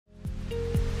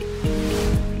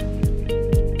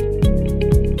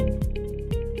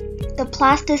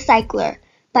Plasticycler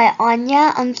by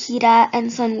Aanya, Ankita,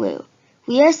 and Sunwoo.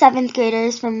 We are 7th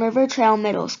graders from River Trail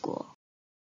Middle School.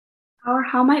 Our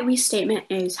How Might We statement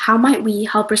is, how might we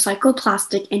help recycle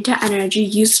plastic into energy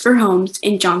used for homes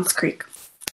in Johns Creek?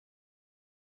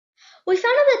 We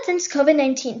found out that since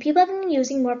COVID-19, people have been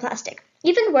using more plastic.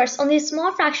 Even worse, only a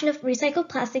small fraction of recycled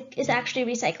plastic is actually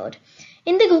recycled.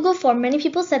 In the Google form, many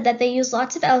people said that they use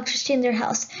lots of electricity in their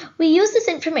house. We used this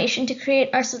information to create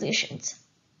our solutions.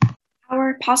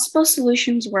 Our possible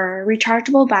solutions were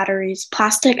rechargeable batteries,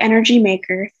 plastic energy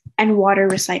maker, and water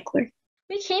recycler.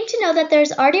 We came to know that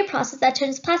there's already a process that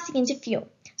turns plastic into fuel.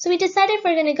 So we decided if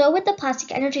we're going to go with the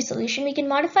plastic energy solution, we can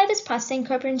modify this process and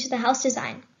incorporate it into the house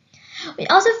design. We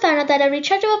also found out that a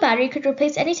rechargeable battery could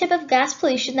replace any type of gas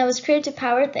pollution that was created to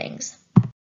power things.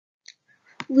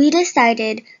 We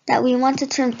decided that we want to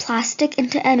turn plastic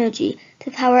into energy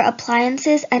to power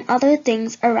appliances and other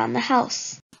things around the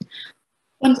house.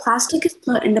 When plastic is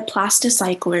put in the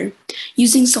Plasticycler,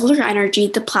 using solar energy,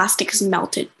 the plastic is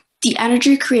melted. The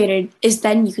energy created is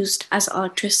then used as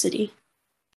electricity.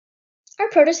 Our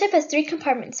prototype has 3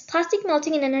 compartments: plastic,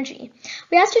 melting, and energy.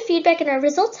 We asked for feedback and our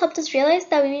results helped us realize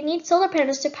that we need solar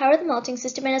panels to power the melting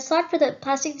system and a slot for the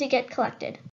plastic to get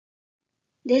collected.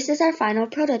 This is our final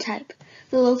prototype.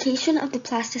 The location of the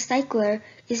Plasticycler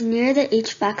is near the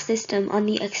HVAC system on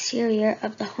the exterior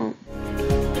of the home.